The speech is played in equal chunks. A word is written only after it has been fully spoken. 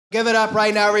Give it up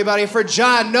right now, everybody, for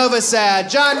John Novosad.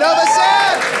 John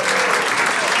Novosad!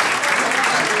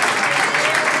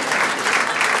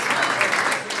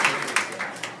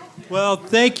 Well,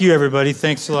 thank you, everybody.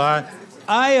 Thanks a lot.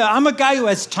 I'm a guy who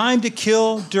has time to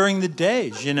kill during the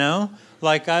days, you know?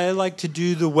 Like, I like to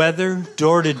do the weather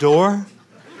door to door.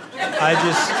 I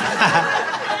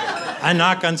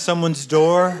knock on someone's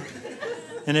door,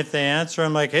 and if they answer,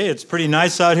 I'm like, hey, it's pretty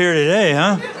nice out here today,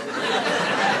 huh?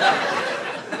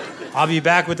 I'll be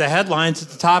back with the headlines at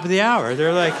the top of the hour.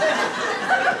 They're like,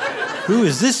 who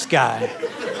is this guy?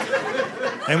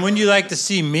 And when you like to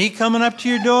see me coming up to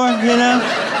your door, you know?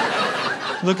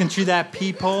 Looking through that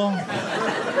peephole,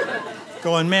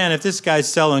 going, man, if this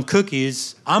guy's selling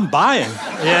cookies, I'm buying,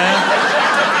 yeah?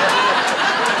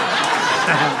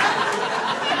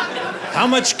 How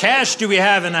much cash do we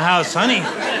have in the house, honey?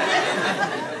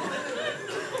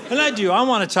 And I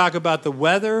want to talk about the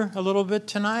weather a little bit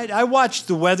tonight. I watch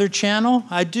the Weather Channel,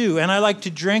 I do, and I like to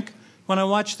drink when I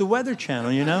watch the Weather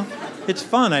Channel, you know? It's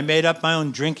fun. I made up my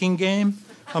own drinking game.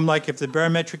 I'm like, if the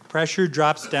barometric pressure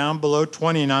drops down below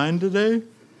 29 today,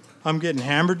 I'm getting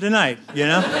hammered tonight, you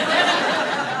know?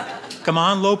 Come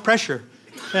on, low pressure.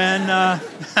 And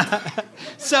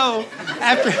so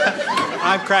after,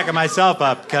 I'm cracking myself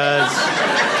up because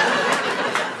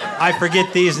I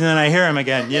forget these and then I hear them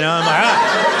again, you know? I'm like,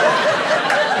 ah.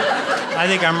 I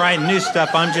think I'm writing new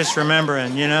stuff, I'm just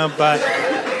remembering, you know? But,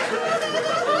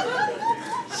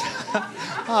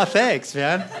 oh, thanks,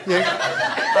 man.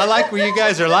 I like where you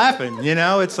guys are laughing, you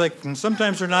know? It's like, and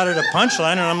sometimes they're not at a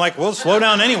punchline, and I'm like, well, slow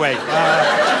down anyway.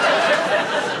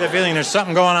 I have a feeling there's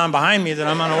something going on behind me that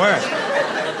I'm unaware of.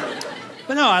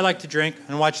 But no, I like to drink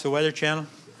and watch the Weather Channel.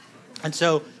 And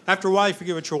so, after a while, you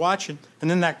forget what you're watching, and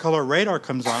then that color radar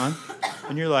comes on,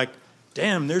 and you're like,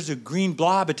 damn, there's a green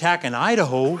blob attacking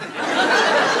Idaho.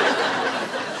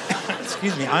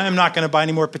 Excuse me, I am not going to buy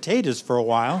any more potatoes for a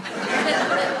while.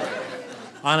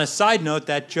 On a side note,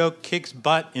 that joke kicks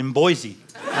butt in Boise.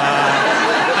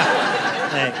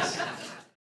 Thanks.